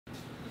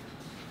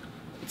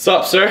What's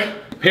up, sir?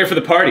 I'm here for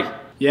the party.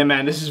 Yeah,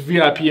 man, this is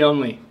VIP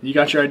only. You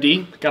got your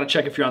ID? Gotta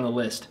check if you're on the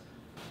list.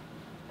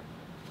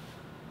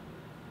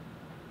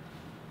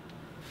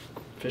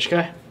 Fish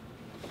guy?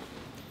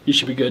 You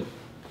should be good.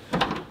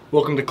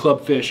 Welcome to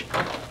Club Fish.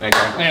 Thanks,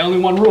 man. Hey, only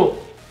one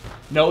rule.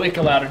 No ick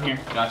allowed in here.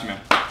 Got you, man.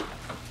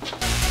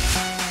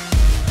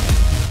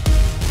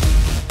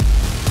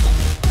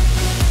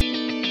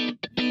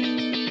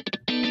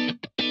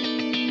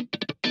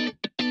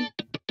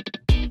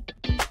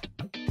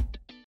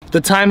 The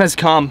time has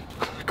come.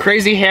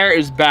 Crazy hair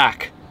is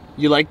back.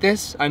 You like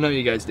this? I know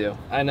you guys do.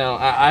 I know.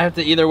 I have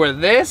to either wear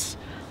this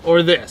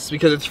or this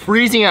because it's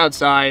freezing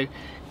outside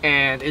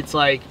and it's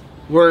like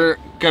we're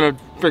gonna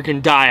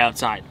freaking die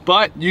outside.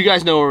 But you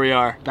guys know where we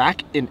are.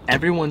 Back in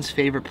everyone's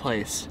favorite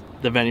place,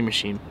 the vending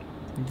machine.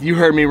 You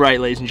heard me right,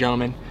 ladies and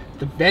gentlemen.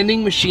 The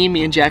vending machine,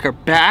 me and Jack are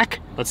back.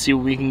 Let's see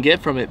what we can get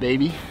from it,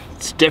 baby.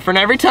 It's different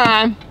every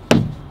time.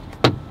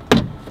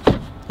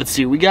 Let's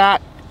see what we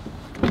got.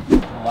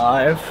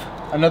 Live.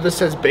 I know this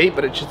says bait,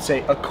 but it should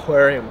say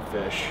aquarium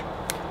fish.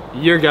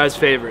 Your guys'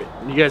 favorite.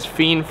 You guys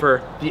fiend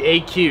for the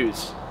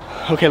AQs.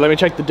 Okay, let me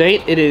check the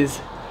date. It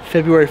is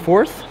February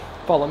 4th.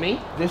 Follow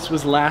me. This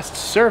was last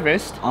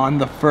serviced on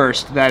the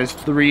 1st. That is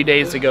 3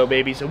 days ago,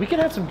 baby. So we can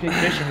have some big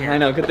fish in here. I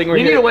know, good thing we're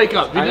here. You need to wake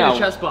up. You need a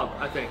chest bump,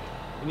 I think.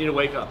 You need to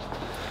wake up.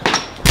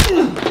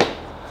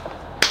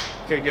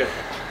 Okay, good.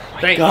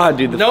 Thank God,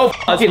 dude, the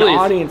fucking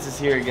audience is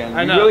here again.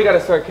 I know. You really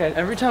gotta start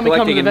every time we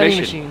come to the vending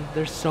machine,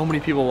 there's so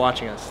many people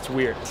watching us. It's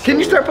weird. Can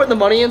you start putting the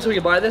money in so we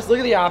can buy this? Look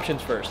at the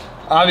options first.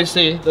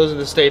 Obviously, those are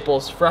the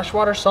staples.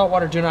 Freshwater,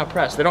 saltwater, do not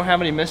press. They don't have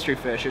any mystery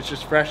fish. It's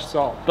just fresh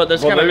salt. But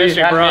there's kind of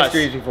mystery for us.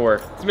 Mysteries before.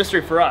 It's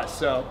mystery for us.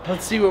 So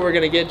let's see what we're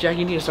gonna get. Jack,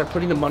 you need to start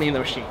putting the money in the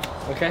machine.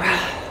 Okay?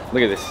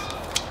 Look at this.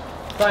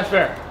 Science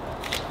fair.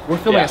 We're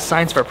filming a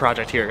science fair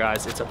project here,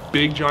 guys. It's a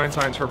big, giant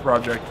science fair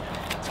project.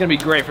 It's gonna be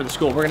great for the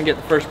school. We're gonna get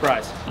the first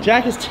prize.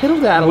 Jack is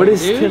tittle-daddling. What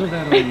does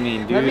tittle-daddling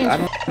mean, dude? That means I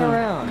don't know.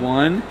 around.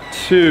 1,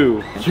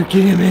 2. You're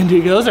getting him in,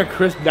 dude. Those are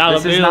crisp dollar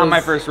bills. This is not my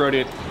first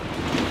rodeo. All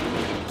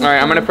right,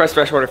 I'm gonna press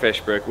freshwater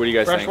fish, Brooke. What do you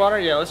guys think? Freshwater?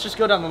 Yeah, let's just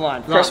go down the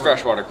line. Press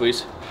freshwater,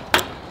 please.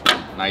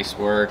 Nice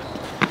work.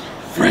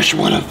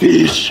 Freshwater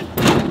fish.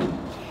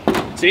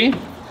 See?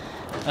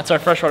 That's our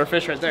freshwater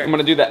fish right there. I'm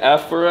gonna do the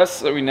F for us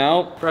so we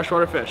know.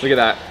 Freshwater fish. Look at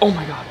that. Oh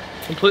my God.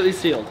 Completely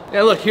sealed.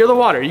 Yeah, look, hear the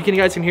water. You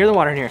guys can hear the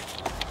water in here.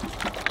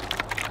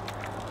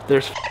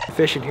 There's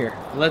fish in here.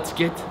 Let's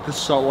get the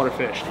saltwater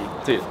fish, dude.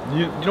 Dude,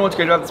 you know what's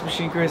great about this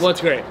machine, Chris?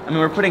 What's great? I mean,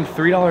 we're putting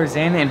 $3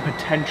 in and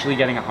potentially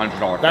getting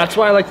 $100 fish. That's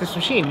why I like this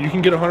machine. You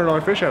can get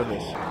 $100 fish out of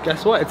this.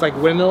 Guess what? It's like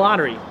winning the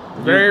lottery.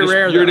 Very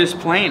rare. You're just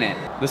playing it.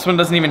 This one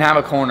doesn't even have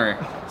a corner.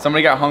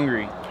 Somebody got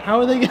hungry.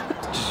 How are they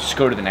gonna? Just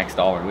go to the next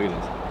dollar. Look at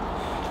this.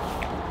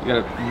 You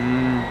gotta.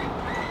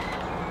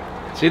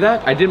 See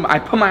that? I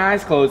put my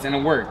eyes closed and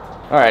it worked.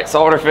 All right,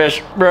 saltwater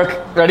fish. Brooke,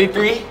 ready?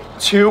 3,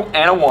 2,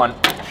 and a 1.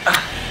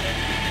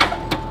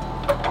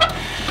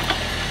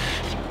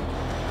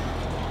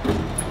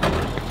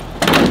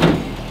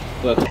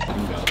 Let's go.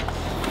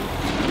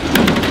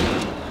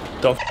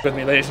 Don't f with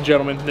me, ladies and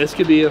gentlemen. This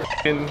could be a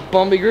f***ing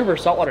Bombay grouper,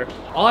 saltwater.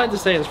 All I have to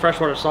say is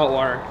freshwater,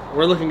 saltwater.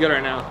 We're looking good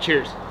right now.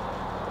 Cheers.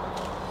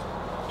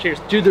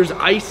 Cheers. Dude, there's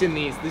ice in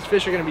these. These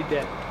fish are gonna be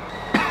dead.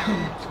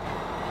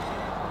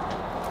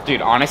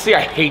 Dude, honestly,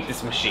 I hate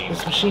this machine.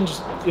 This machine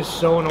just is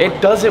so annoying.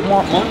 It doesn't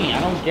want money. I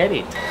don't get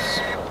it.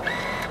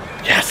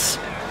 Yes.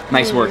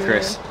 Nice work,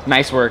 Chris.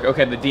 Nice work.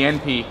 Okay, the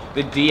DNP.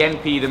 The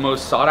DNP, the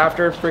most sought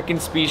after freaking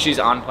species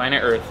on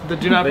planet Earth. The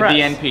do not press. The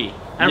DNP.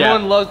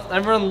 Everyone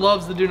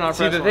loves the do not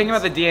press. See, the thing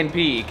about the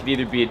DNP, it could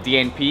either be a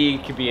DNP,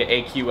 it could be an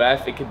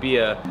AQF, it could be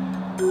a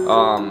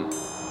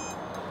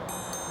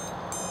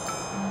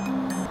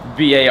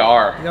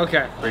BAR.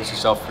 Okay. Brace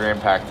yourself for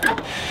impact.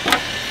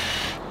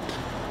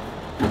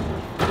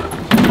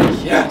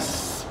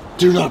 Yes.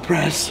 Do not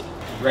press.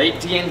 Right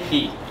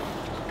DNP.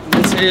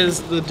 This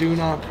is the do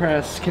not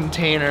press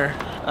container.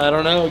 I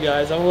don't know,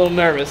 guys. I'm a little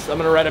nervous. I'm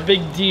gonna write a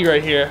big D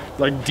right here.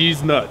 Like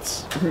D's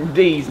nuts.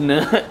 D's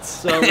nuts.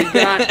 So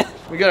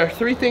we got our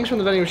 3 things from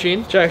the vending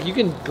machine. Jack, you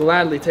can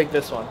gladly take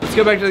this one. Let's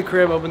go back to the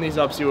crib, open these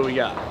up, see what we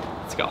got.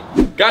 Let's go.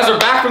 Guys, we're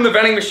back from the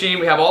vending machine.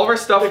 We have all of our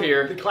stuff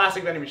here. The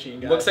classic vending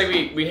machine, guys. Looks like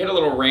we hit a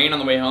little rain on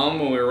the way home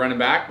when we were running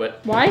back, but...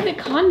 Why is it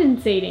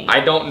condensating? I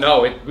don't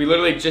know. We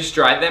literally just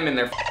dried them and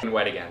they're f***ing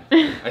wet again.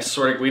 I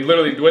swear, we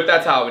literally, with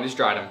that towel, we just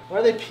dried them. Why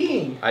are they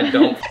peeing? I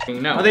don't f***ing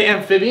know. Are they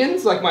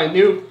amphibians, like my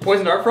new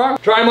poison dart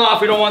frog? Dry them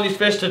off. We don't want these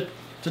fish to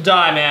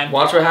die, man.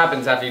 Watch what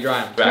happens after you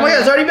dry them. Oh my God,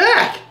 it's already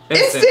back.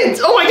 Instant.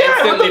 Oh my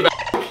God. Instantly back.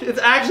 It's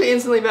actually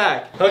instantly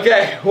back.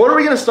 Okay, what are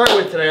we gonna start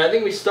with today? I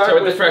think we start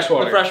with the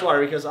freshwater. The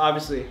freshwater, because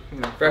obviously, you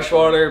know.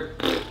 Freshwater,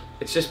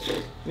 it's just...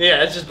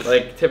 Yeah, it's just...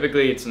 Like,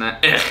 typically it's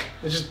not... It's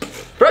just...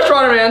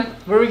 Freshwater, man.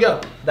 Where do we go?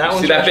 That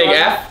one's see that big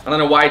F? I don't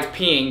know why it's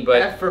peeing,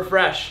 but... F for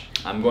fresh.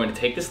 I'm going to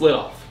take this lid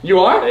off. You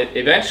are?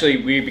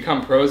 Eventually, we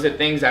become pros at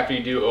things after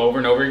you do it over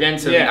and over again,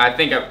 so yeah. I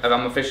think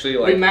I'm officially,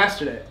 like... We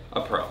mastered it.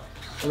 A pro.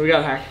 What do we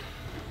got, Hack?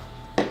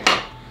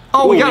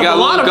 Oh, we got a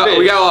lot of fish.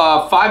 We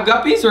got 5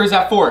 guppies, or is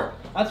that 4?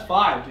 That's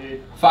 5,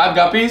 dude. 5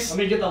 guppies? Let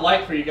me get the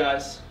light for you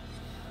guys.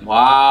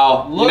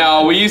 Wow. Look. You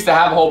know, we used to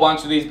have a whole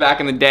bunch of these back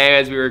in the day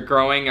as we were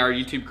growing our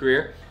YouTube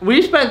career.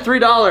 We spent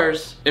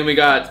 $3. And we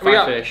got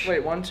five fish.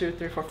 Wait, 1, 2,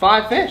 3, 4,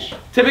 5 fish.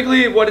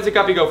 Typically, what does a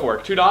guppy go for?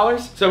 $2?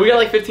 So we got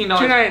like $15.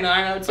 $2.99,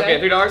 I would say.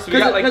 Okay, $3. So we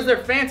got like. Because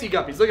they're fancy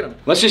guppies. Look at them.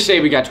 Let's just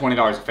say we got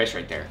 $20 of fish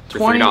right there for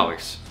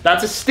 $3.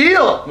 That's a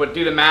steal. What?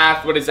 Do the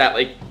math. What is that?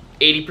 Like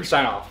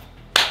 80% off.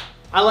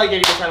 I like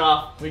 80%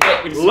 off.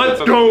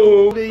 Let's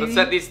go. Let's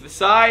set these to the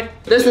side.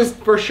 This is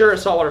for sure a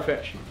saltwater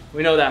fish.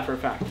 We know that for a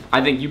fact.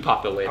 I think you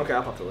pop the lid. Okay,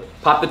 I'll pop the lid.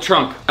 Pop the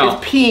trunk.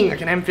 It's peeing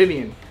like an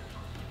amphibian.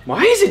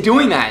 Why is it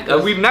doing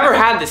that? We've never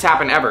had this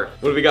happen ever.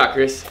 What do we got,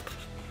 Chris?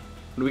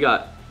 What do we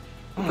got?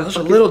 Oh, those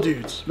are little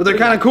dudes, but they're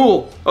kind of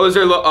cool. Oh, those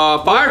are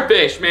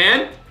firefish,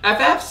 man.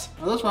 FFs?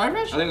 Are those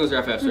firefish? I think those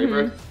are FFs, right,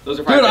 bro? Those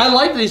are firefish. Dude, I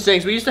like these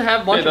things. We used to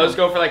have a bunch of those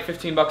them. go for like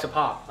 15 bucks a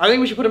pop. I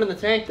think we should put them in the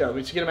tank though.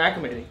 We should get them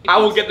acclimating. I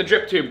will get the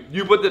drip tube.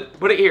 You put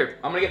it here.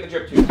 I'm gonna get the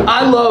drip tube.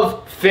 I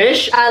love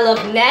fish. I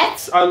love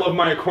nets. I love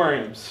my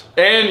aquariums.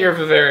 And your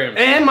vivariums.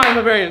 And my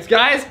vivariums.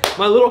 Guys,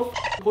 my little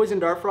poison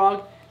dart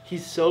frog,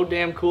 he's so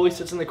damn cool. He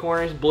sits in the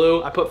corner, he's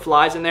blue. I put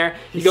flies in there.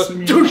 He goes,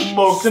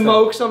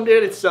 smokes them,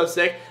 dude. It's so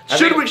sick.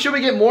 Should we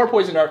get more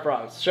poison dart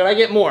frogs? Should I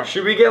get more?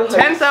 Should we get like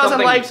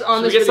 10,000 likes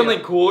on this video? Should we get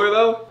video. something cooler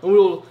though? And we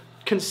will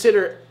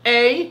consider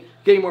A,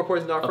 getting more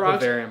poison dart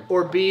frogs, vivarium.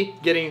 or B,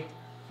 getting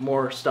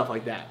more stuff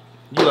like that.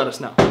 You let us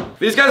know.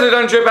 These guys are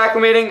done drip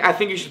acclimating. I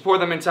think you should pour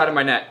them inside of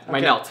my net, my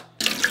nelt.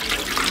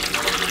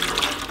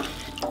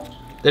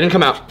 They didn't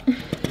come out.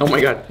 Oh my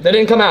god. They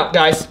didn't come out,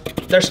 guys.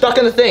 They're stuck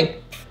in the thing.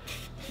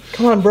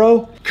 Come on,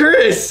 bro.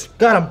 Chris!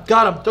 Got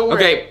him, don't worry.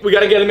 Okay, we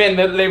gotta get them in.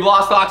 They've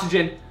lost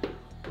oxygen.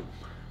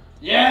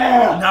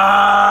 Yeah!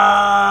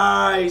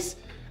 Nice!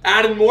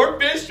 Adding more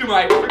fish to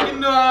my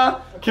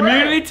freaking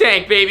community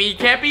tank, baby. You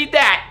can't beat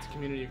that.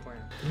 Community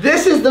aquarium.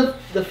 This is the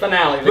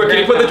finale. Bro, can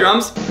you put the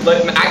drums?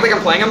 Act like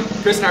I'm playing them.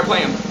 Chris and I are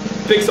playing them.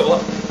 Big solo.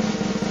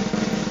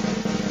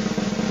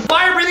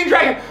 Fire breathing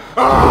dragon!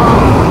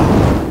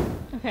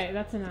 Okay,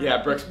 that's enough.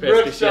 Yeah, Brooke's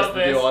pissed because she has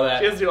to do all that.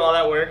 She has to do all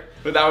that work.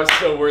 But that was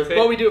so worth it.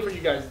 But we do it for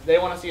you guys. They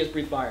want to see us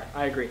breathe fire.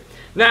 I agree.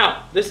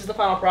 Now, this is the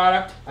final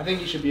product. I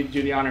think you should do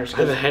the honors. I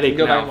have a headache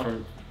now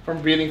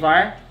from breathing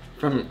fire.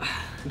 It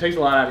takes a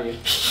lot out of you.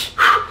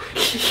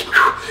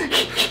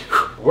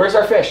 Where's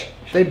our fish?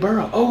 They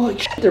burrow. Oh, like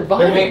shit, they're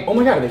biting. Oh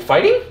my god, are they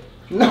fighting?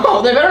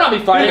 No, they better not be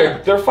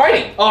fighting. They're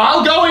fighting. Oh,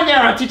 I'll go in there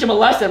and I'll teach them a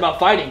lesson about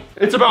fighting.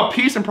 It's about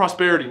peace and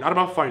prosperity, not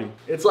about fighting.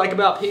 It's like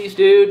about peace,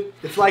 dude.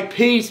 It's like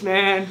peace,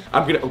 man.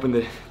 I'm gonna open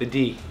the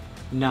D.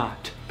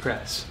 Not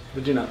press.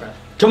 But do not press.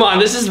 Come on,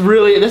 this is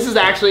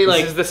actually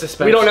like, this is the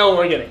suspense. we don't know what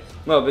we're getting.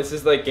 No, this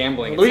is like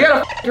gambling. We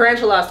got a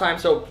tarantula last time,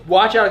 so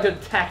watch out, it could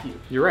attack you.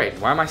 You're right.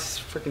 Why am I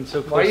freaking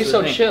so close? Why are you to so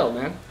the thing? chill,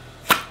 man?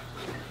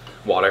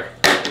 Water.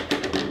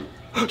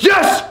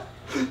 Yes!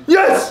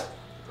 Yes!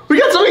 We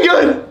got something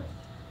good!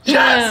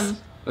 Yes! Damn.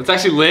 That's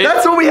actually lit.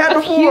 That's what we had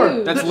before.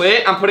 huge. That's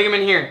lit. I'm putting them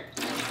in here.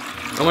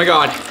 Oh my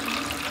god.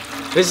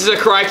 This is a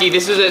crikey.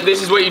 This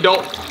is what you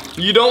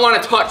don't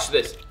want to touch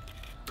this.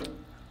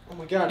 Oh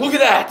my god. Look at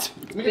that.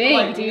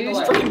 Big, dude. It's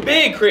freaking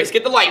big, Chris.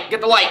 Get the light.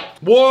 Get the light.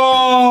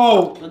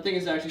 Whoa. That thing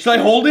is actually. Should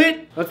I hold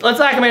it? Let's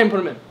acclimate and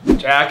put him in.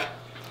 Jack.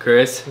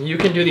 Chris. You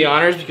can do the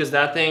honors because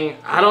that thing,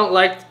 I don't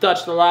like to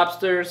touch the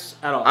lobsters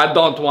at all. I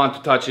don't want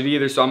to touch it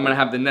either, so I'm gonna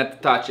have the net to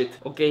touch it.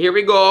 Okay, here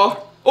we go.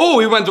 Oh,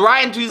 he went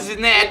right into his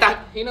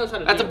net. He knows how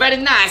to That's do it. very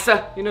nice.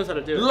 He knows how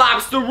to do it.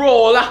 Lobster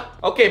roll.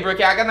 Okay,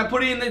 Brooke, I'm gonna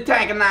put it in the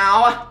tank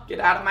now. Get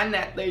out of my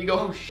net. There you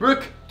go.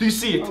 Brooke, do you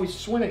see it? Oh, he's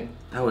swimming.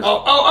 That was.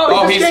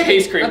 Oh,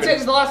 he's creeping. That's it.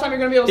 It's the last time you're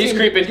gonna be able to see He's him.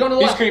 creeping. He's going to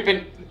the He's left.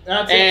 creeping.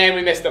 That's it. And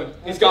we missed him.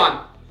 He's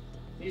gone.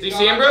 Do you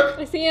see him, Brooke?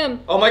 I see him.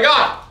 Oh my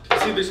god.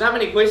 See, there's not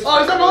many places.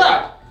 Oh, he's on the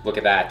left. Look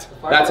at that.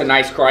 That's a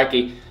nice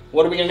crikey.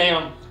 What are we gonna name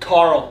him?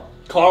 Carl.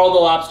 Carl the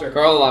lobster.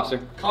 Carl the lobster.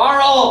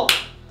 Carl!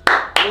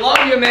 I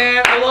love you,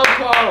 man. I love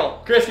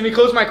Carl. Chris, can we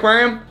close my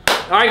aquarium?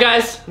 All right,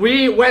 guys.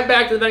 We went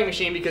back to the vending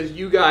machine because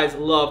you guys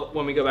love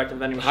when we go back to the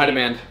vending machine. High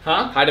demand.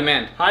 Huh? High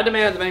demand. High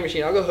demand at the vending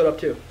machine. I'll go hood up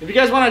too. If you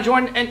guys want to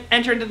join and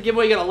enter into the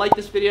giveaway, you gotta like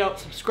this video,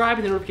 subscribe,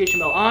 and the notification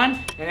bell on,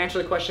 and answer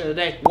the question of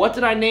the day. What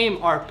did I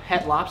name our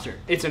pet lobster?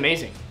 It's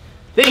amazing.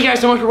 Thank you guys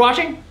so much for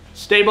watching.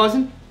 Stay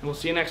buzzing, and we'll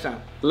see you next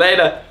time.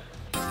 Later.